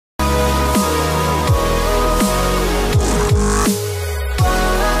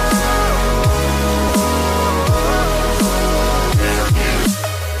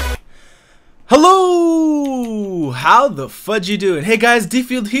Hello! How the fudge you doing? Hey guys,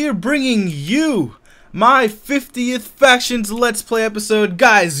 Dfield here, bringing you my 50th Factions Let's Play episode.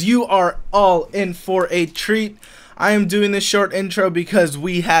 Guys, you are all in for a treat. I am doing this short intro because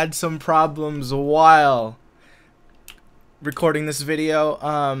we had some problems while recording this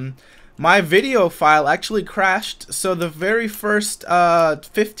video. My video file actually crashed, so the very first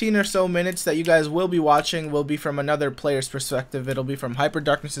 15 or so minutes that you guys will be watching will be from another player's perspective. It'll be from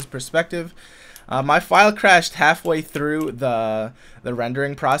Hyperdarkness's perspective. My file crashed halfway through the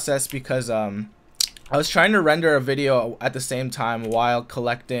rendering process because I was trying to render a video at the same time while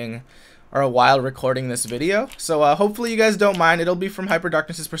while recording this video. So hopefully you guys don't mind. It'll be from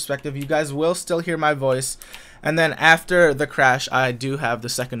Hyperdarkness's perspective. You guys will still hear my voice. And then after the crash, I do have the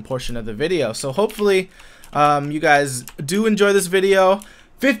second portion of the video. So hopefully you guys do enjoy this video.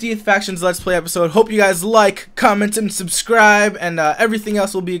 50th Factions Let's Play episode. Hope you guys like, comment, and subscribe. And everything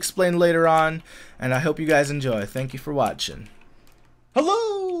else will be explained later on. And I hope you guys enjoy. Thank you for watching.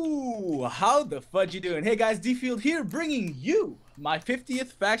 Hello! How the fudge you doing? Hey guys, Dfield here, bringing you my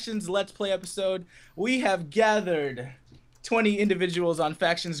 50th Factions Let's Play episode. We have gathered 20 individuals on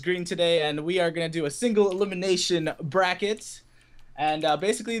Factions Green today, and we are going to do a single elimination bracket. And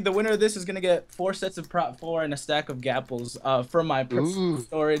basically, the winner of this is going to get 4 sets of Prop 4 and a stack of gapples from my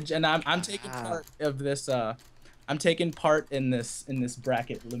storage. And I'm taking part of this. I'm taking part in this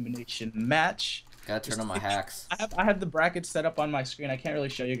bracket elimination match. Gotta turn on my hacks. I have the brackets set up on my screen. I can't really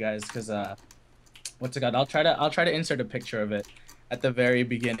show you guys because what's it called? I'll try to insert a picture of it at the very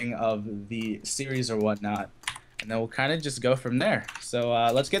beginning of the series or whatnot. And then we'll kind of just go from there. So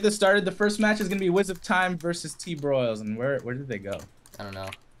let's get this started. The first match is going to be Wiz of Time versus T-Broils. And where did they go? I don't know.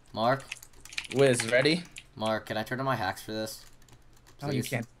 Mark? Wiz, ready? Mark, can I turn on my hacks for this? Please? Oh, you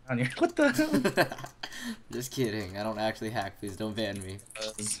can't. On your, what the hell? Just kidding. I don't actually hack. Please don't ban me.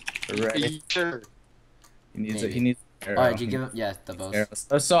 Ready? Sure. He needs arrow. Alright, you give him... Yeah, the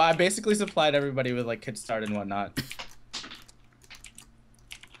bows. So I basically supplied everybody with, like, kit start and whatnot.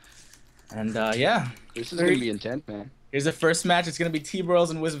 And, yeah. This is gonna be intense, man. Here's the first match. It's gonna be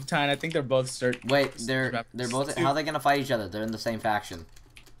T-Broils and Wiz of Time. I think they're both Wait, they're both... How are they gonna fight each other? They're in the same faction.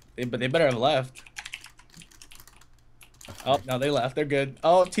 But they better have left. Oh, no, they left. They're good.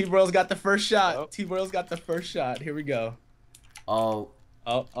 Oh, T-Broils got the first shot. Oh. T-Broils got the first shot. Here we go. Oh.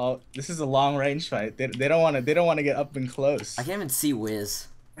 Oh, this is a long range fight. They don't want to get up and close. I can't even see Wiz.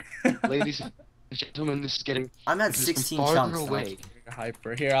 Ladies and gentlemen, this is getting... I'm at 16 chunks. Away.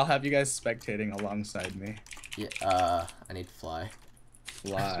 Hyper. Here, I'll have you guys spectating alongside me. Yeah, I need to fly.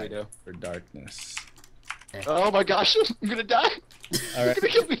 Fly for darkness. Hey. Oh my gosh, I'm gonna die. Alright. You're gonna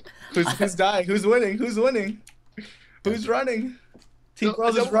kill me. Who's dying? Who's winning? Who's winning? Who's running?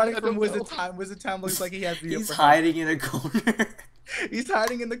 T-Broils is running from Wiz of Time. Wiz of Time looks like he has the He's hiding in a corner. He's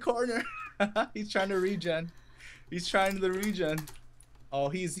hiding in the corner. He's trying to regen. He's trying to regen. Oh,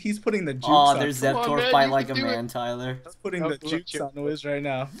 he's putting the jukes on. Oh, there's Zeptor fight like a man, Tyler. He's putting the jukes on Wiz right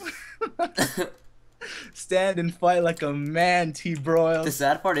now. Stand and fight like a man, T-Broils. The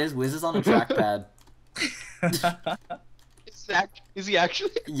sad part is Wiz is on a trackpad. Is he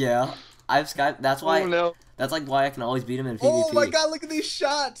actually? Yeah. That's why. Oh, no. That's like why I can always beat him in PvP. Oh my god, look at these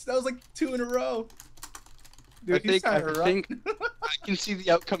shots! That was like 2 in a row. Dude, I think I can see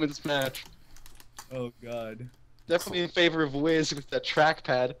the outcome of this match. Oh god. Definitely in favor of Wiz with that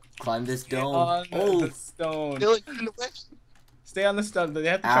trackpad. Climb this dome. On the stone. Dylan, in the way. Stay on the stone. They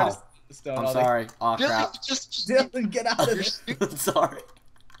have to try to stay on the stone. I'm sorry. Oh crap. Dylan, get out of there. I'm sorry.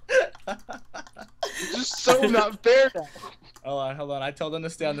 It's just so not fair now. Hold on. I told them to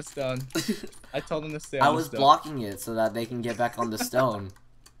stay on the stone. I told them to stay on the stone. I was blocking it so that they can get back on the stone.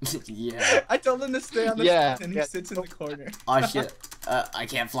 Yeah. I told him to stay on the stone and he sits in the corner. Oh shit. I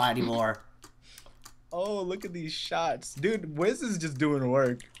can't fly anymore. Oh, look at these shots. Dude, Wiz is just doing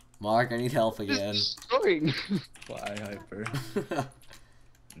work. Mark, I need help again. Fly, Hyper.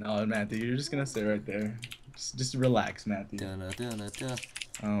 No, Matthew, you're just gonna sit right there. Just relax, Matthew.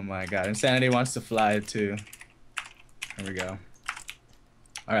 Oh my god, Insanity wants to fly too. Here we go.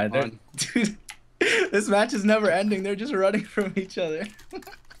 Alright, dude, this match is never ending. They're just running from each other.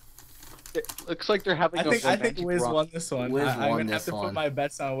 It looks like they're having I think Wiz won this one. Wiz I'm won gonna have to put my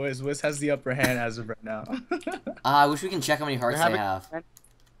bets on Wiz. Wiz has the upper hand as of right now. I wish we can check how many hearts they have.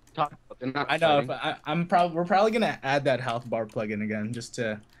 I know. We're probably gonna add that health bar plugin again just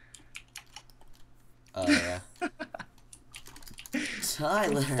to. Oh yeah.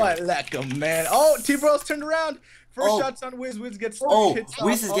 Tyler. Fight like a man. Oh, T-Broils turned around. First shots on Wiz. Wiz gets.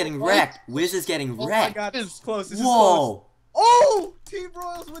 Wiz is getting wrecked. Wiz is getting wrecked. Oh my god, this is close. This Whoa. Is close. Oh,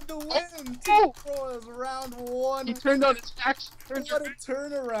 T-Broils with the win. T-Broils round 1. He turned on his axe. What a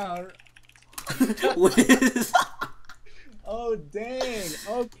turnaround. Wiz. Oh dang!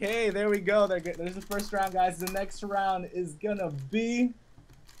 Okay, there we go. There's the first round, guys. The next round is gonna be.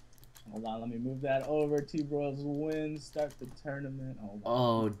 Hold on, let me move that over. T-Bros win. Start the tournament. Hold on.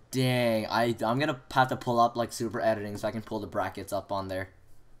 Oh dang! I'm gonna have to pull up like super editing so I can pull the brackets up on there.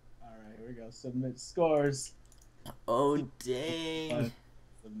 All right, here we go. Submit scores. Oh dang!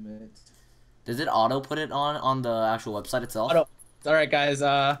 Submit. Does it auto put it on the actual website itself? Auto. All right, guys.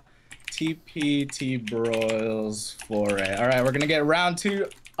 TPT Broils Foray. All right, we're gonna get round 2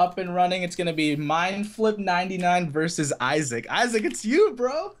 up and running. It's gonna be Mindflip 99 versus Isaac. Isaac, it's you,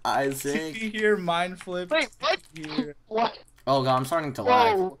 bro. Isaac. TP here, Mindflip. Wait, what? Here. What? Oh god, I'm starting to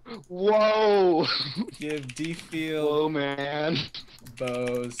lag. Whoa! Whoa! Give D-Field. Whoa, man.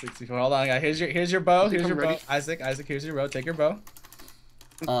 Bow 64. Hold on, guys. Here's your bow. Here's your bow. Ready? Isaac, here's your bow. Take your bow.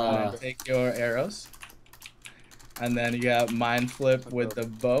 Take your arrows. And then you got Mindflip with the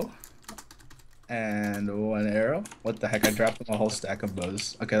bow. And 1 arrow. What the heck? I dropped a whole stack of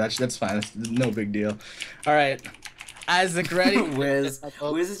bows. Okay, that's fine. That's no big deal. All right, Isaac, ready? Wiz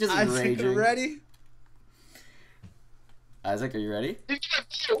is just Isaac, raging. ready? Isaac, are you ready?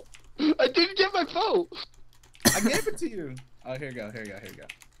 I didn't get my bow. I gave it to you. Oh, here you go. Here you go. Here you go.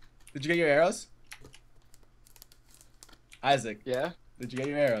 Did you get your arrows? Isaac, Yeah. did you get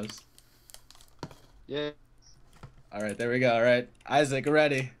your arrows? Yeah. All right, there we go. All right, Isaac,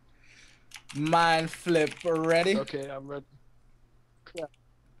 ready? Mindflip, ready? Okay, I'm ready.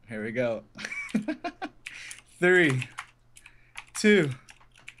 Here we go. 3, 2,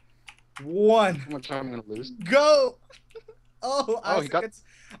 1, How much time I'm gonna lose? go! Oh, Oh, he got-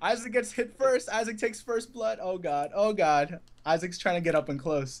 Isaac gets hit first. Isaac takes first blood. Oh god. Oh god. Isaac's trying to get up and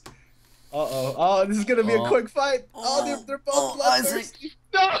close. Uh-oh. Oh, this is gonna be a quick fight. Oh, they're both bloodthirsty.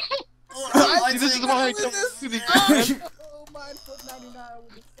 No! Isaac, This is why I don't do these. Man. Oh, Mindflip 99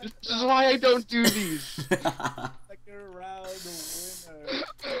 with the This second is why I don't do these. second round winner.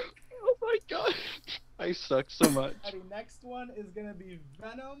 Oh my god. I suck so much. Alrighty, next one is gonna be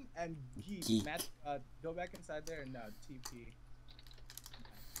Venom and Geek. Geek. Matt, go back inside there and TP.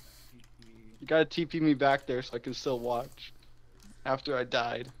 TP. You gotta TP me back there so I can still watch. After I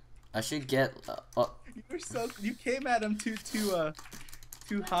died. I should get. You came at him too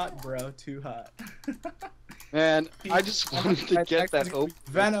hot, bro. Too hot. Man, I just wanted to get that open.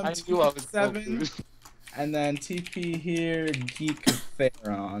 Venom I knew I was going 7, to. and then TP here, Geek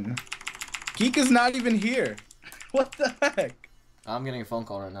Theron. Geek is not even here. What the heck? I'm getting a phone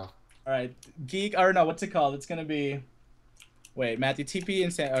call right now. All right, Geek, or no, what's it called? It's gonna be. Wait, Matthew, TP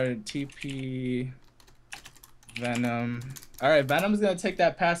or TP Venom. All right, Venom's gonna take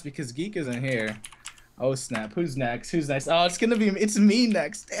that pass because Geek isn't here. Oh snap! Who's next? Who's next? Oh, it's me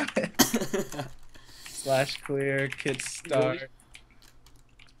next. Damn it. Slash clear, kit start.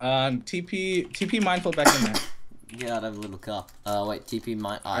 TP Mindful back in there. Get out of a little cup. Wait, TP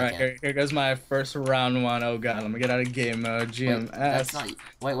mine. Oh, All right, here goes my first round 1. Oh god, let me get out of game mode. GMS. Wait, that's not.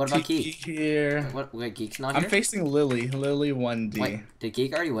 Wait, what about TP Geek? here. Wait, Geek's not I'm here. facing Lily. Lily 1D. Wait, did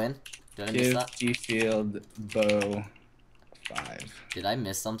Geek already win? Did I miss Give that? D-Field Bow 5. Did I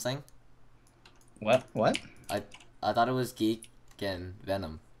miss something? What? What? I thought it was Geek and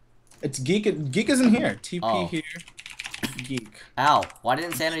Venom. It's Geek. Geek isn't here. TP Oh. here. Geek. Ow! Why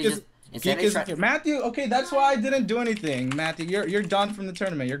didn't Insanity Geek just? Geek Insanity isn't here. Matthew. Okay, that's why I didn't do anything. Matthew, you're done from the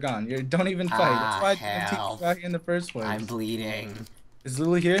tournament. You're gone. Don't even fight. That's why I didn't take help. you out here in the first place. I'm bleeding. Is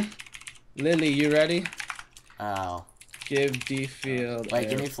Lily here? Lily, you ready? Ow. Give D-Field. Wait,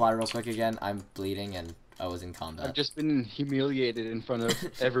 give me fly real quick again. I'm bleeding and I was in combat. I've just been humiliated in front of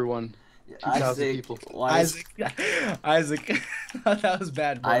everyone. 2,000 Isaac, people. why is- Isaac. That was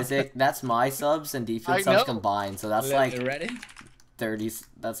bad, bro. Isaac, that's my subs and I defense know. subs combined, so that's Lily, like ready? 30.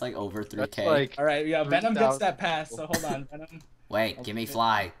 That's like over 3K. That's like All right, yeah. Venom 3,000 gets that pass. So hold on, Venom. Wait, give me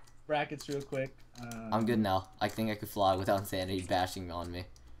fly. Brackets real quick. I'm good now. I think I could fly without Insanity bashing on me.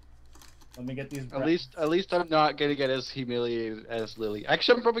 Let me get these. at least I'm not gonna get as humiliated as Lily.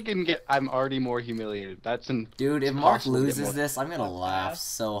 Actually, I'm probably gonna get. I'm already more humiliated. That's an. Dude, if Mark impossible to get loses more. this, I'm gonna laugh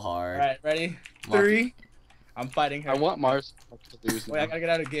so hard. All right, ready? Mark- 3. I'm fighting her. I want Mars to lose. Wait, I Now. gotta get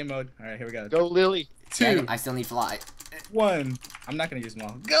out of game mode. All right, here we go. Go, Lily. Dang 2, it, I still need fly. 1. I'm not gonna use them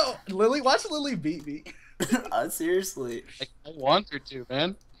all. Go, Lily. Watch Lily beat me. Seriously. I want her to,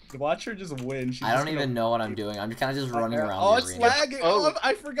 man. Watch her just win. She's I just don't gonna- even know what I'm doing. I'm kind of just running around Oh, the it's arena. lagging. Oh. Oh,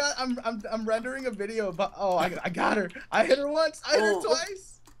 I forgot. I'm rendering a video, but I got her. I hit her once. I hit her Oh.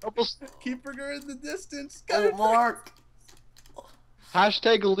 twice. Almost. Keeping her in the distance. Got Oh, her. Mark.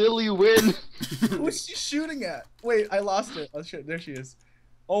 Hashtag Lily win. Who's she shooting at? Wait, I lost her. Oh shit, there she is.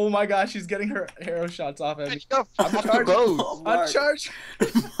 Oh my gosh, she's getting her arrow shots off at me. Off I'm the charged. road. Oh, I'm Mark. charged.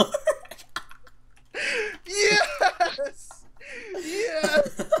 Yes!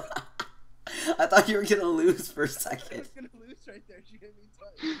 Yes! I thought you were gonna lose for a I second. was gonna lose right there. She hit me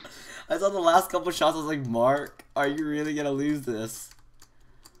twice. I saw the last couple shots. I was like, Mark, are you really gonna lose this?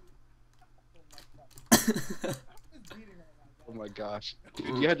 Oh my gosh.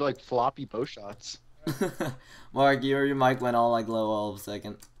 Dude, you had like floppy bow shots. Mark, your mic went all like low all of a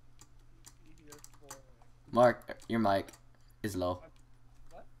second. Mark, your mic is low.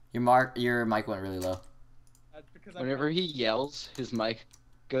 What? Your mic went really low. That's because Whenever he yells, his mic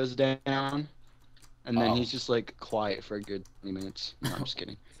goes down, and then Oh. he's just like quiet for a good 20 minutes. No, I'm just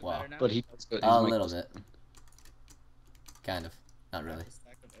kidding. Wow. But he does go, his A mic little goes bit. down. Kind of. Not really. A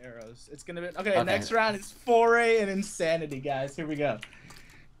stack of arrows. It's gonna be okay. Okay. Next round is foray and insanity, guys. Here we go.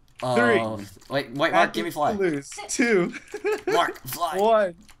 Oh, wait, Mark, give me fly. Lose. 2. Mark, fly.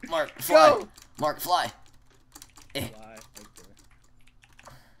 1. Mark, fly. Go. Mark, fly. Eh. Fly. Okay.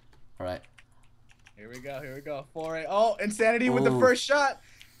 Alright. Here we go. Here we go. Foray. Oh, insanity with the Ooh. first shot.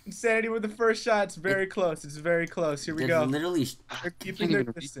 Insanity with the first shot. It's very close. It's very close. Here we They're go. literally. They're I keeping can't their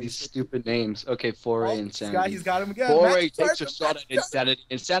even read these distance. stupid names. Okay, Foray, Oh, Insanity. He's got him again. Foray Match takes a start. shot at Insanity.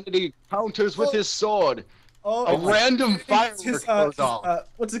 Insanity counters with Oh. his sword. Oh, A random it's firework goes off.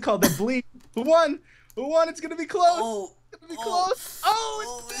 what's it called? The bleed. Who won? Who won? It's gonna be close. Oh, It's gonna be oh, close.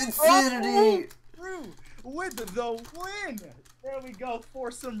 Oh, insanity. Through with the win. There we go.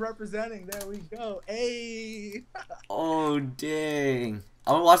 Foursome representing. There we go. Hey. Oh, dang.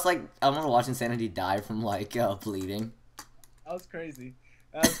 I'm gonna watch Insanity die from like bleeding. That was crazy.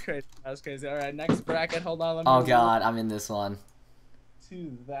 That was crazy. That was crazy. All right, next bracket. Hold on. Let me Oh move god, I'm in this one.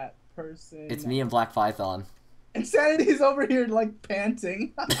 to that person. It's me and Black Python. Insanity's over here like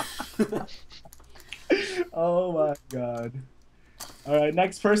panting. Oh my god. All right,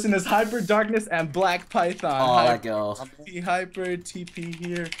 next person is Hyper Darkness and Black Python. Oh, let go. Hyper TP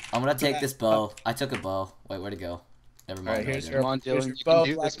here. I'm gonna take this bow. I took a bow. Wait, where'd it go? Never All mind. right, no, I here's didn't. your, Come on, here's Dylan, your you can bow,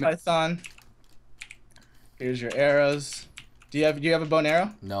 do Black this, man. Python. Here's your arrows. Do you have a bow and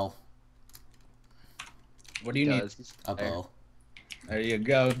arrow? No, What do you need? Does. a bow. There you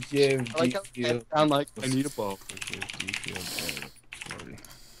go. Give I like how you. it sound like I need a bow.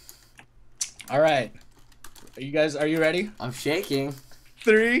 All right. Are you ready? I'm shaking.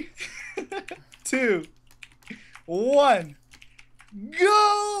 3, 2, 1,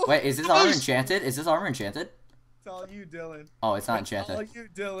 go! Wait, is this armor enchanted? Is this armor enchanted? It's all you, Dylan. Oh, it's not It's all enchanted. you,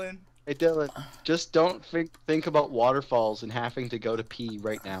 Dylan. Hey Dylan, just don't think about waterfalls and having to go to pee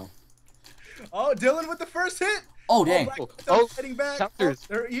right now. Oh, Dylan with the first hit. Oh, dang. Black Python's Oh, fighting back. counters.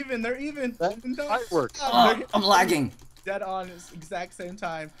 Oh, they're even. They're even. That Even though- fireworks. Ah, they're I'm lagging. dead on at the exact same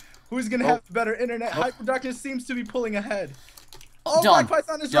time. Who's gonna Oh. have better internet? Oh. Hyper Darkness seems to be pulling ahead. Oh, Done. Black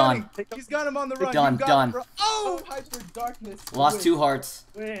Python is Done. running. He's got him on the run. Done, You got done. him, bro. Oh, Hyper Darkness. Lost win. 2 hearts.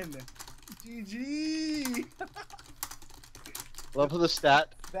 Win. GG. Love the staff.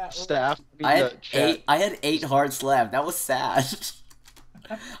 I had 8 hearts left. That was sad.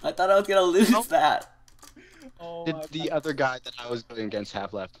 I thought I was gonna lose that. Oh Did my the God. other guy that I was going against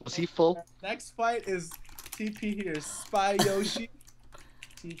have left? Was he full? Next fight is TP here. Spy Yoshi.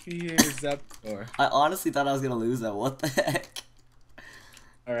 TP here is Zeptor. I honestly thought I was gonna lose that. What the heck?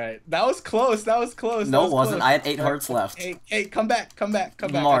 All right, that was close. That was close. No, that it wasn't. Close. I had 8 hearts left. Hey, come back, come back,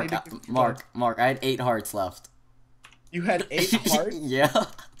 come back. I Mark, need to keep going. Mark, I had 8 hearts left. You had 8 hearts? Yeah.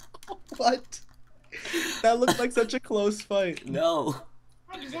 What? That looked like such a close fight. No.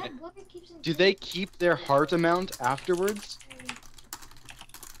 Do they keep their heart amount afterwards?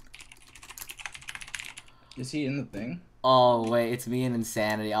 Is he in the thing? Oh wait, it's me and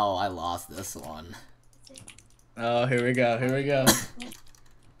Insanity. Oh, I lost this one. Oh, here we go. Here we go.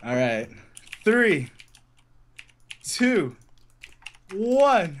 All right. 3, 2,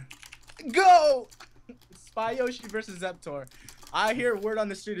 1, go! Spy Yoshi versus Zeptor. I hear word on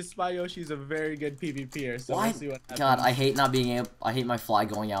the street is Spy Yoshi is a very good PvPer, so Why? we'll see what happens. God, I hate not being able. I hate my fly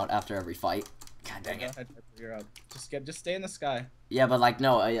going out after every fight. God dang Go it. ahead, you're up. Just stay in the sky. Yeah, but like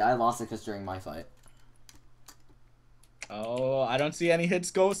no, I lost it because during my fight. Oh, I don't see any hits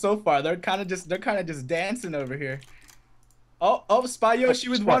go so far. They're kind of just dancing over here. Oh, Spy Yoshi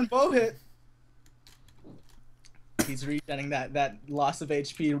with 1 bow hit. He's regenerating that loss of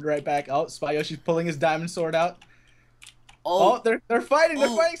HP right back. Oh, Spy Yoshi's pulling his diamond sword out. Oh, they're fighting. They're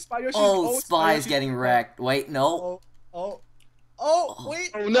fighting. Spy Yoshi. Oh, Spy's Yoshi's getting wrecked. Wait, no. Wait.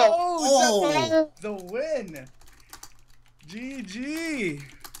 Oh, no. Oh, the win. GG.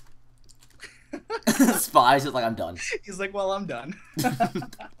 Spy's just like, I'm done. He's like, well, I'm done.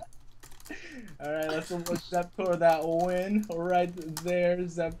 All right, let's look Zeptor that win right there.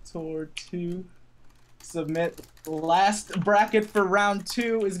 Zeptor 2. Submit. Last bracket for round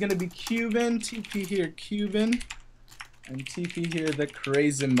 2 is gonna be Cuban. TP here, Cuban. And TP here, the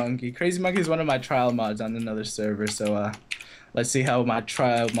Crazy Monkey. Crazy Monkey is one of my trial mods on another server, so let's see how my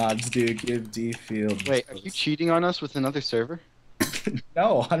trial mods do. Give D field. Wait, are you cheating on us with another server?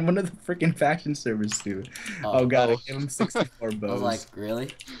 No, on one of the freaking faction servers, dude. Oh god, I gave him 64 bows. I was like, really?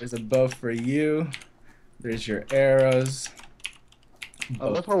 There's a bow for you. There's your arrows. I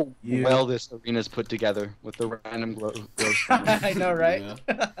love how well this arena's put together with the random glow. I know, right?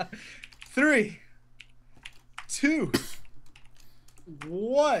 Yeah. 3, 2,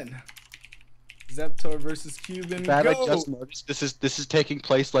 1. Zeptor versus Cuban. That Go! I just noticed. This is taking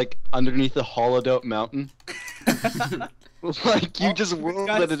place like underneath a hollowed out mountain. Like you just whirled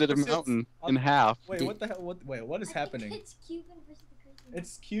it at a mountain in half. Wait, what the hell? Wait, what is happening? It's Cuban versus the Crazy Monkey.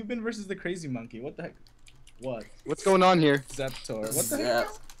 It's Cuban versus the Crazy Monkey. What the heck? What? What's going on here? Zeptor. What the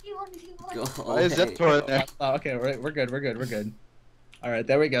heck? Why is Zeptor there? Oh, okay, we're good. All right,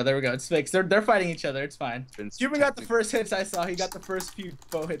 there we go. It's fixed. They're fighting each other. It's fine. Cuban got the first hits I saw. He got the first few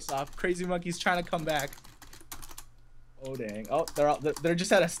bow hits off. Crazy Monkey's trying to come back. Oh dang! Oh, they're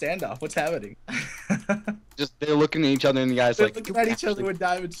just at a standoff. What's happening? They're looking at each other in the eyes like. They're looking at each other with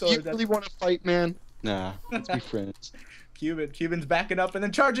diamond swords. You really want to fight, man? Nah, let's be friends. Cuban's backing up and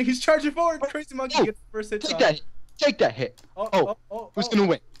then charging. He's charging forward. Crazy Monkey gets the first hit. Take that hit. Who's gonna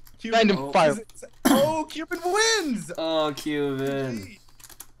win? Cuban, random fire. Oh, Cuban wins! Oh, Cuban.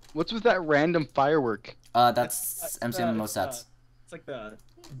 What's with that random firework? That's MCM sets. It's like the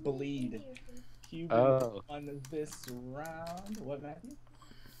bleed. Cuban on this round. What, Matthew?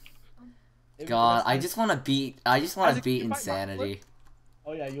 God, I just want to beat insanity.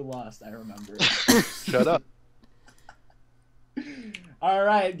 Oh yeah, you lost. I remember. Shut up. All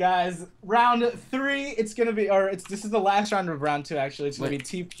right, guys. Round 3. It's gonna be, this is the last round of round 2. Actually, it's gonna be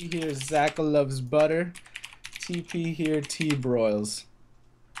TP here. Zach loves butter. TP here. T broils.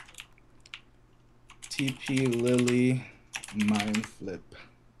 TP Lily. Mind flip.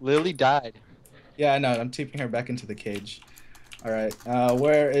 Lily died. Yeah, I know. I'm TPing her back into the cage. All right.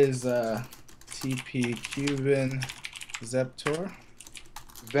 Where is TP Cuban Zeptor?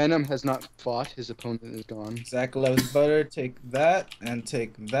 Venom has not fought. His opponent is gone. Zach loves butter. Take that and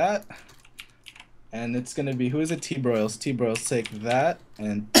take that. And it's gonna be, who is it? T-Broils. T-Broils, take that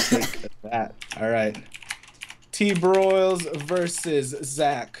and take that. Alright. T-Broils versus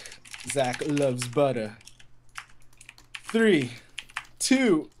Zach. Zach loves butter. 3,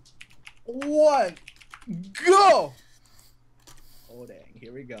 2, 1, go! Oh dang,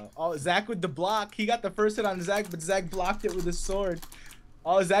 here we go. Oh, Zach with the block. He got the first hit on Zach, but Zach blocked it with his sword.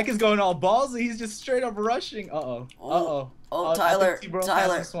 Oh, Zach is going all ballsy. He's just straight up rushing. Uh-oh. Uh-oh. Oh, Tyler.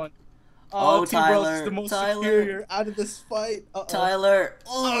 Tyler. This one. Oh, Tyler. Is the most superior out of this fight. Uh-oh. Tyler.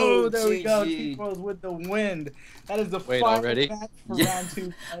 Oh, there we go. T-Bros with the wind. That is the final match for round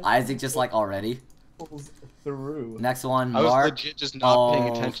 2. Isaac just like already. Pulls through. Next one, Mark. Mark. I was legit just not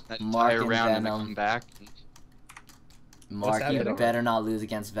paying attention that Mark entire round and I Venom. come back. Mark, you better not lose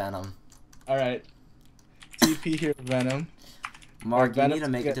against Venom. Alright. TP here, Venom. Mark, you need to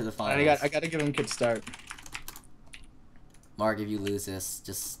make it to the finals. I gotta give him a good start. Mark, if you lose this,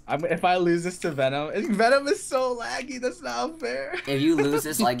 just... If I lose this to Venom... Venom is so laggy, that's not fair. If you lose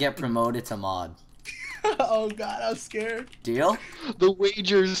this, I get promoted to mod. Oh god, I'm scared. Deal? The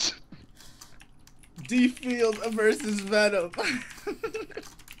wagers. D-Field versus Venom.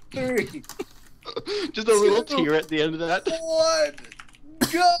 3. Just a little tear at the end of that. 1.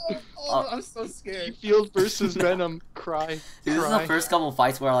 Go! Oh, I'm so scared. D-Field versus Venom. Cry. Dude, this is the first couple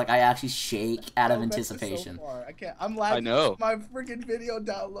fights where like I actually shake out of anticipation. So far. I can't. I'm lagging. I know. My freaking video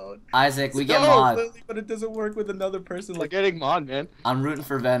download. Isaac, we get mod. Literally, but it doesn't work with another person. We're getting mod, man. I'm rooting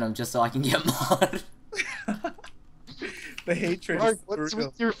for Venom just so I can get mod. The hatred. Mark, is what's real.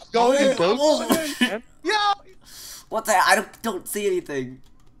 with your Go in. boats? Yo! What the? I don't see anything.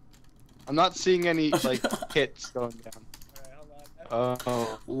 I'm not seeing any like hits going down. Alright, hold on.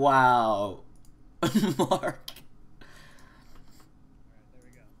 Oh. Wow. Mark. Alright, there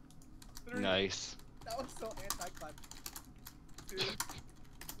we go. 3. Nice. That was so anti-climactic.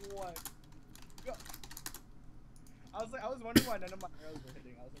 2, 1, go. I was wondering why none of my arrows were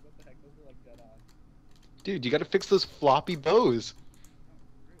hitting. I was like, what the heck? Those were like dead on. Dude, you gotta fix those floppy bows.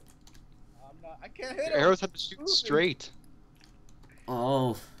 I can't hit Your him. arrows have to shoot straight.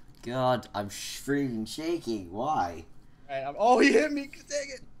 Oh God, I'm freaking shaking. Why? Alright, oh, he hit me. Dang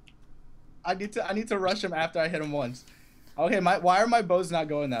it. I need to rush him after I hit him once. Okay, why are my bows not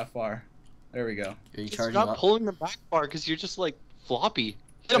going that far? There we go. Are you It's charging not up? pulling them back far because you're just like floppy.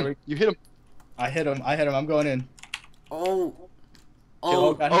 Hit him. You hit him. I hit him. I'm going in. Oh. Oh,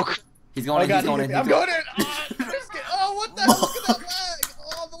 Oh. God. Oh, He's going in. God, He's going in. I'm going in. Oh, what the hell? Look at that lag.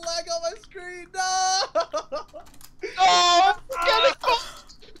 Oh, the lag on my screen. No. No! Get it!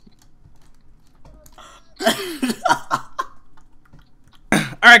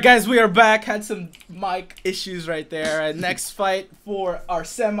 Alright guys, we are back. Had some mic issues right there. Next fight for our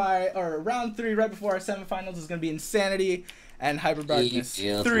round 3 right before our semifinals is gonna be Insanity and Hyper Darkness.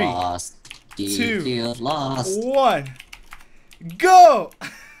 3, lost. 2, lost. 1, go!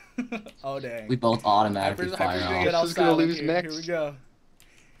 Oh dang. We both automatically Hyper's fire gonna off. get all Who's gonna silent lose here. next? Here we go.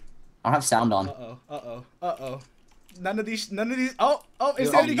 I don't have sound on. Uh-oh. None of these. Oh,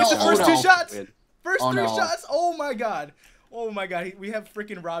 Insanity gets the no, first oh, 2 no. shots. First Oh, 3 no. shots. Oh my god. We have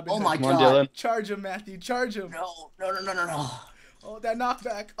freaking Robin. Oh my Come on, god. Dylan. Charge him, Matthew. Charge him. No. Oh, that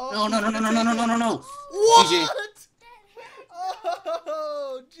knockback. Oh, No. What? GG.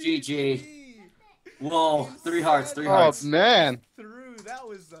 Oh, GG. Whoa, 3 hearts, 3 Oh hearts. man. Through. That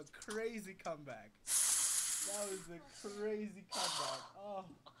was a crazy comeback. Oh.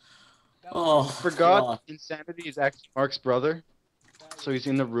 That Oh, was- Forgot God. Insanity is actually Mark's brother. that So he's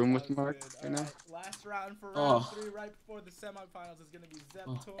in the room with was Mark good. right now. Alright, last round for Oh. round 3 right before the semifinals is going to be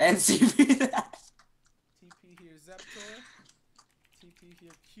Zeptor. NCP that. TP here, Zeptor. TP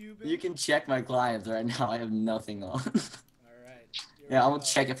here, Cuban. You can check my clients right now. I have nothing on. Alright. Yeah, I will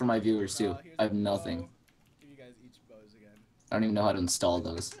check it for my viewers too. Here's I have a bow. nothing. Give you guys each bows again. I don't even know how to install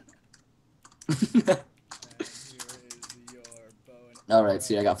those. And here is your bow and Alright,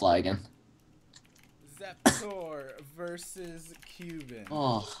 see, I got fly again. Zeptor versus Cuban.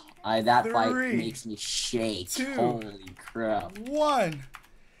 Oh, that fight 3, makes me shake. 2, Holy crap. 1,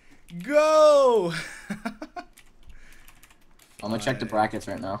 go! I'm gonna check the brackets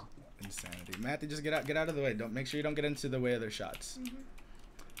right now. Insanity. Matthew, just get out of the way. Make sure you don't get into the way of their shots.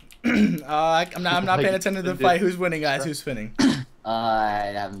 I'm not paying attention to the fight. Who's winning, guys? Who's winning?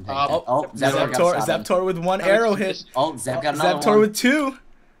 I haven't picked it. Oh, Zeptor got a shot in. Zeptor with 1 arrow hit. Oh, Zep got another Zeptor one. with 2.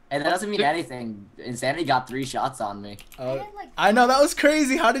 And that doesn't mean anything. Insanity got 3 shots on me. I know, that was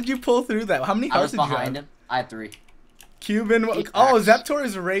crazy. How did you pull through that? How many I hearts was did you behind have? him. I had 3. Cuban. Eight Oh, packs. Zeptor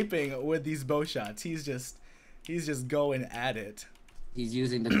is raping with these bow shots. He's just going at it. He's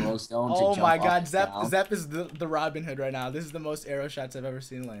using the glowstone to Oh jump my up god, and Zep down. Zep is the Robin Hood right now. This is the most arrow shots I've ever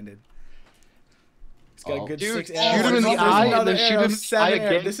seen landed. He's got a good Dude, 6 shoot arrows. him in the There's eye and another then shoot arrow, him in the 7 eye arrows.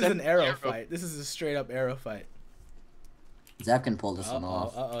 again, This is then an arrow arrow. fight. This is a straight up arrow fight. Zep can pull this one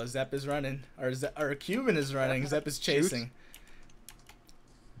off. Zep is running. Or Cuban is running. Zep is chasing.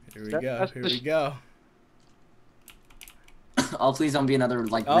 Here we go. Oh, please don't be another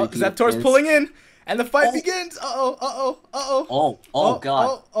like. Oh, repeat of Zeptor's his. pulling in, and the fight Oh. begins. Oh,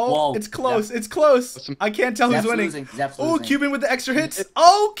 God. Whoa. it's close. Zep- It's close. Some- I can't tell Zep's who's winning. losing. Zep's Oh, losing. Cuban with the extra hits.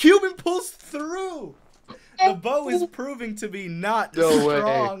 Oh, Cuban pulls through. The bow is proving to be not No way.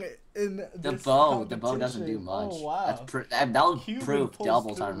 strong in The this bow doesn't do competition. much. Oh, wow. That'll Cuban prove pulls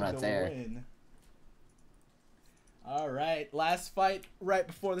double through time right the there. win. All right, last fight right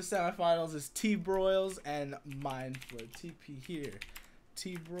before the semifinals is T-Broils and Mind Flip. TP here,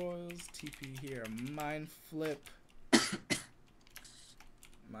 T-Broils, TP here, Mind Flip.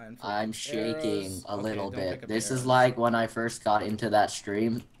 Mind Flip. I'm shaking arrows. a Okay, little don't pick bit. up This is arrows. like when I first got into that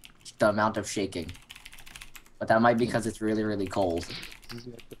stream, the amount of shaking. But that might be because it's really, really cold.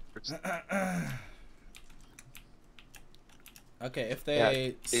 Okay, if they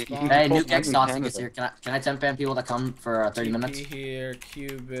Yeah, spawn Hey, Cold Nuke X in Toxic Canada. is here. Can I temp ban people that come for 30 minutes? TP here,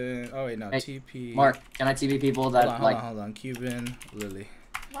 Cuban. Oh wait, no, Hey, TP. Mark, can I TV people that like? hold on, Cuban, Lily.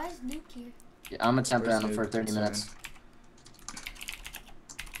 Why is Nuke here? I'm gonna temp ban Where's them for Nuke? 30 It's minutes.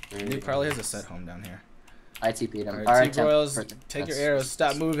 Nuke probably has a set home down here. I TP'd him. Alright, Alright, T-Broils, temp. take your That's- arrows.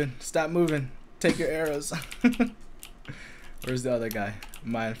 Stop moving. Stop moving. Take your arrows. Where's the other guy?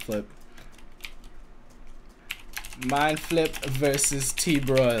 Mind Flip. Mind Flip versus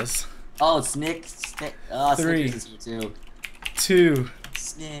T-Broils. Oh, Snick. Oh, 3, Snickers is here too. 2,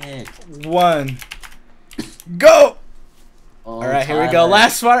 Snick. 1. Go! Oh, Alright, here we go.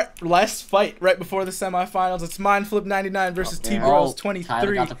 Last fight right before the semifinals. It's Mind Flip 99 versus T-Broils 23.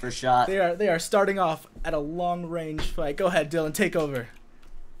 Tyler got the first shot. They are starting off at a long range fight. Go ahead, Dylan, take over.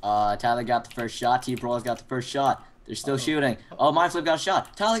 Tyler got the first shot. T-Bros got the first shot. They're still shooting. Oh, Mindflip got a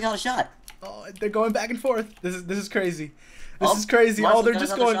shot. Tyler got a shot. Oh, they're going back and forth. This is crazy. This Oh, is crazy. Marshall Oh, they're got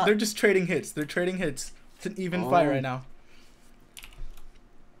just another going. shot. They're just trading hits. They're trading hits. It's an even fight Oh. right now.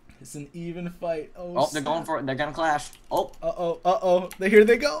 It's an even fight. Oh, Oh, they're going for it. They're gonna clash. Oh, Uh-oh. Here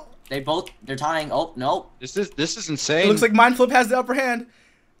they go. they're tying. Oh, no. This is It insane. looks like Mind Flip has the upper hand.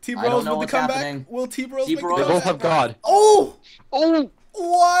 I T-Bros don't know with the what's comeback. happening. Will T-Bros make the T-Bros- They comeback? both have God. Oh! Oh!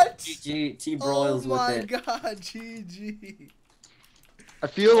 What? GG. Oh T-Broils with my it. god, GG. I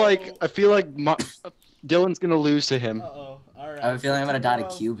feel like Dylan's gonna lose to him. Uh-oh. Alright. I have a feeling I'm gonna die to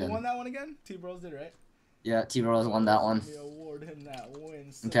T-Bros- Cuban. Who won that one again? T-Bros did, right? Yeah, T-Bros won that one.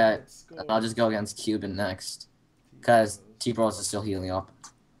 Okay, I'll just go against Cuban next. Because T-Bros is still healing up.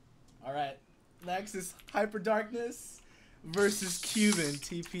 Alright, next is Hyper Darkness versus Cuban.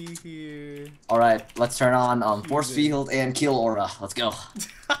 TP here. Alright, let's turn on Force Field and Kill Aura. Let's go.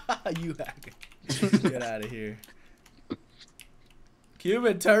 You hack. Get out of here.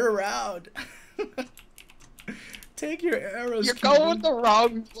 Cuban, turn around. Take your arrows. You're Cuban. going the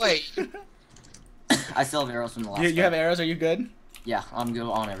wrong way. I still have arrows from the last You have arrows? Are you good? Yeah, I'm good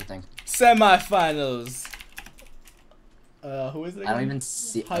on everything. Semifinals. Who is it again? I don't even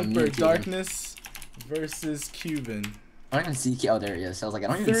see Hyper Darkness versus Cuban. I don't even see Cuban. Oh, there he is. I was like, I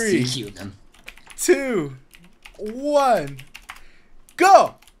don't even see Cuban. 2, 1,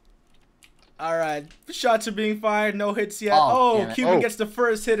 go! Alright, shots are being fired, no hits yet. Oh, Cuban gets the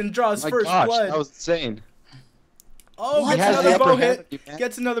first hit and draws first blood. That was insane. Oh, gets another bow hit.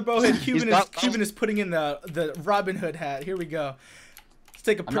 Gets another bow hit. Cuban is putting in the Robin Hood hat. Here we go. Let's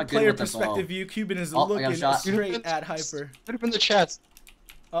take a player perspective view. Cuban is looking straight at Hyper. Put it in the chat.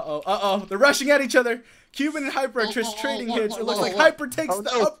 Uh-oh. They're rushing at each other. Cuban and Hyper are just trading hits. It looks like Hyper takes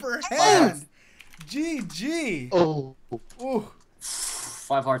the upper hand. GG. Oh. Ooh.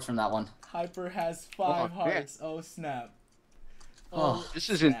 5 hearts from that one. Hyper has 5 hearts. Oh, snap. Oh,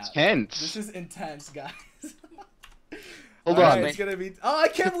 this is intense. This is intense, guys. Hold on. It's gonna be. Oh, I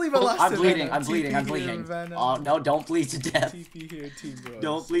can't believe I lost. I'm bleeding. I'm bleeding. Oh no! Don't bleed to death. TP here, T-Bros.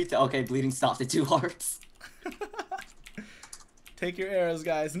 Don't bleed to. Okay, bleeding stopped at 2 hearts. Take your arrows,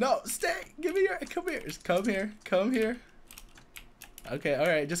 guys. No, stay. Give me your. Come here. Come here. Okay, all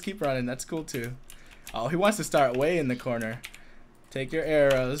right. Just keep running. That's cool too. Oh, he wants to start way in the corner. Take your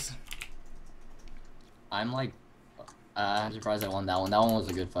arrows. I'm like. I'm surprised I won that one. That one was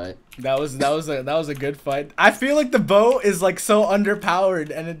a good fight. That was a good fight. I feel like the bow is like so underpowered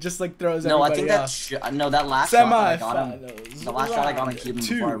and it just like throws everybody I think off. that last shot I got him. The last shot I got on Cuban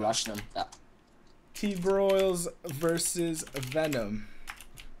 2. before I rushed him. T-Broils versus Venom.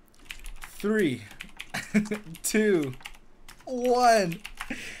 3, 2, 1,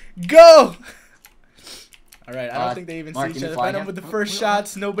 go! All right, I don't think they even see each other. Venom with the first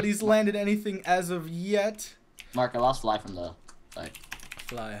shots. Nobody's landed anything as of yet. Mark, I lost Fly from the fight.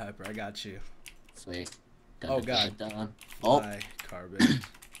 Fly, Hyper, I got you. Sweet. Oh, God. Fly, Carbon.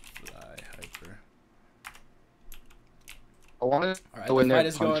 Fly, Hyper. Alright, the fight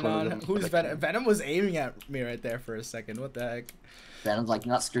is going on. Who's Venom? Venom was aiming at me right there for a second. What the heck? Venom's like,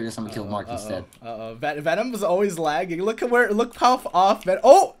 not screw this, I'm gonna kill Mark instead. Venom was always lagging. Look how off Venom.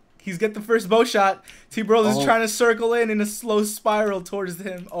 Oh! He's got the first bow shot. T-Bros is trying to circle in a slow spiral towards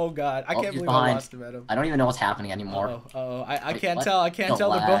him. Oh god, I can't believe I lost to Venom. I don't even know what's happening anymore. I can't tell. I can't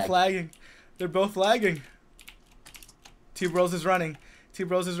tell. They're both lagging. They're both lagging. T-Bros is running.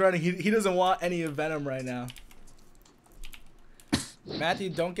 T-Bros is running. He doesn't want any of Venom right now.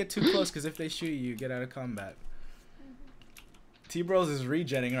 Matthew, don't get too close because if they shoot you, get out of combat. T-Bros is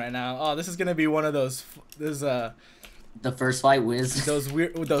regenning right now. Oh, this is gonna be one of those. The first fight, Wiz.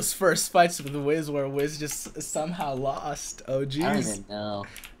 Those first fights with Wiz where Wiz just somehow lost. Oh jeez. I don't even know.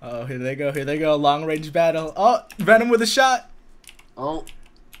 Oh, here they go. Long range battle. Oh, Venom with a shot. Oh.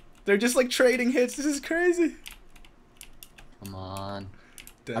 They're just like trading hits. This is crazy. Come on.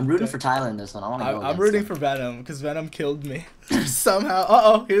 I'm rooting for Tyler in this one. I want to go. I'm rooting for Venom because Venom killed me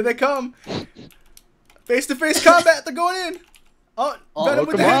somehow. Here they come. Face to face combat. They're going in. Oh, Venom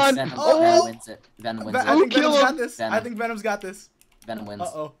with the hits. Venom wins it. Venom wins it. I think Venom's got this. I think Venom's got this. Venom wins.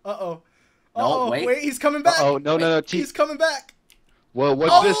 No, wait, he's coming back. No. He's coming back. Whoa,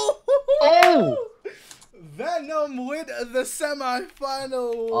 what's this? Oh! Venom with the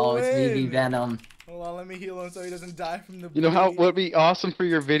semifinal Oh, win. it's BB Venom. Hold on, let me heal him so he doesn't die from the bleed. You know how would be awesome for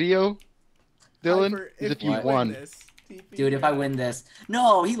your video, Dylan? Hyper, is if you won. Dude, if I win this.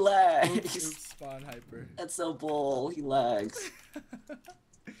 No, he lags. Oops, spawn Hyper. That's so bull. He lags.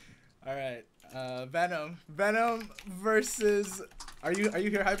 Alright, Venom versus... Are you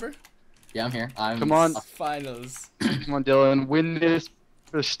here, Hyper? Yeah, I'm here. Come on. Finals. Come on, Dylan. Win this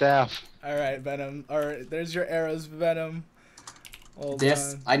for the staff. Alright, Venom. Alright, there's your arrows, Venom. Hold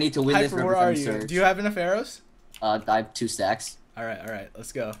on. I need to win Hyper, this for where are you? Do you have enough arrows? I have 2 stacks. Alright,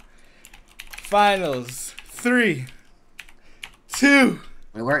 let's go. Finals. 3, 2.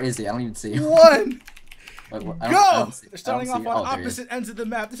 Wait, where is he? I don't even see him. 1. Wait, Go! They're starting off on opposite ends of the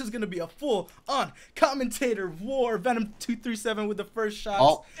map. This is going to be a full-on commentator war. Venom 237 with the first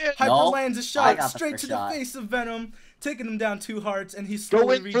shot. Hyper lands a shot straight to the face of Venom, taking him down 2 hearts, and he's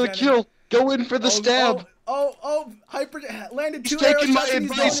slowly Go in for the kill. Go in for the stab. Oh, Hyper landed He's 2 arrow taking my shots and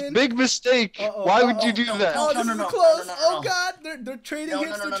he's advice. going in. Big mistake. Why would you do that? Oh, this No, is no, close. no. Oh God, they're trading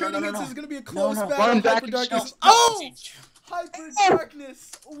hits. They're trading hits. This is gonna be a close battle. Run back Hyper and Darkness. shoot. Oh, Hyper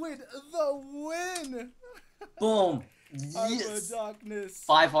Darkness with the win. Boom. Hyper Yes. Darkness.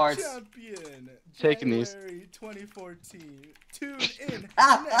 5 hearts. Champion. Taking these. January 2014. Tune in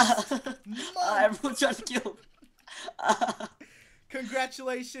Ah, next everyone's trying to kill.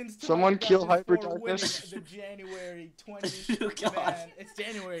 Congratulations to Someone Hyper kill Hyper Darkness for Darkness. winning the January 20th. God. Man, it's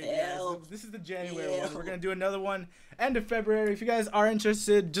January. Guys. Ew. This is the January Ew. one. We're gonna do another one end of February. If you guys are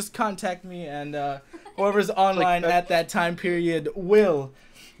interested, just contact me, and whoever's online at that time period will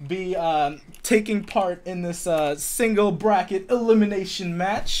be taking part in this single bracket elimination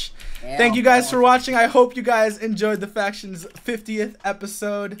match. Thank you guys for watching. I hope you guys enjoyed the Faction's 50th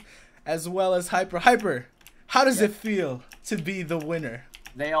episode, as well as Hyper. How does it feel to be the winner?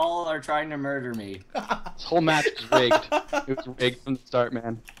 They all are trying to murder me. This whole match was rigged. It was rigged from the start,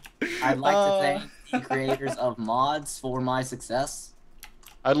 man. I'd like to thank the creators of mods for my success.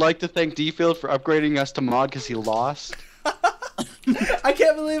 I'd like to thank D-Field for upgrading us to mod because he lost. I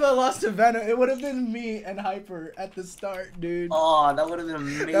can't believe I lost to Venom. It would have been me and Hyper at the start, dude. Oh, that would have been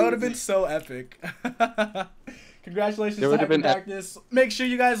amazing. That would have been so epic. Congratulations There to would have Hyper been Darkness. Make sure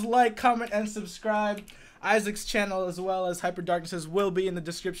you guys like, comment, and subscribe. Isaac's channel as well as Hyper Darkness's will be in the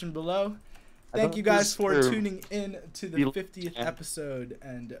description below. Thank you guys for tuning in to the 50th episode,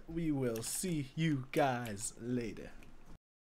 and we will see you guys later.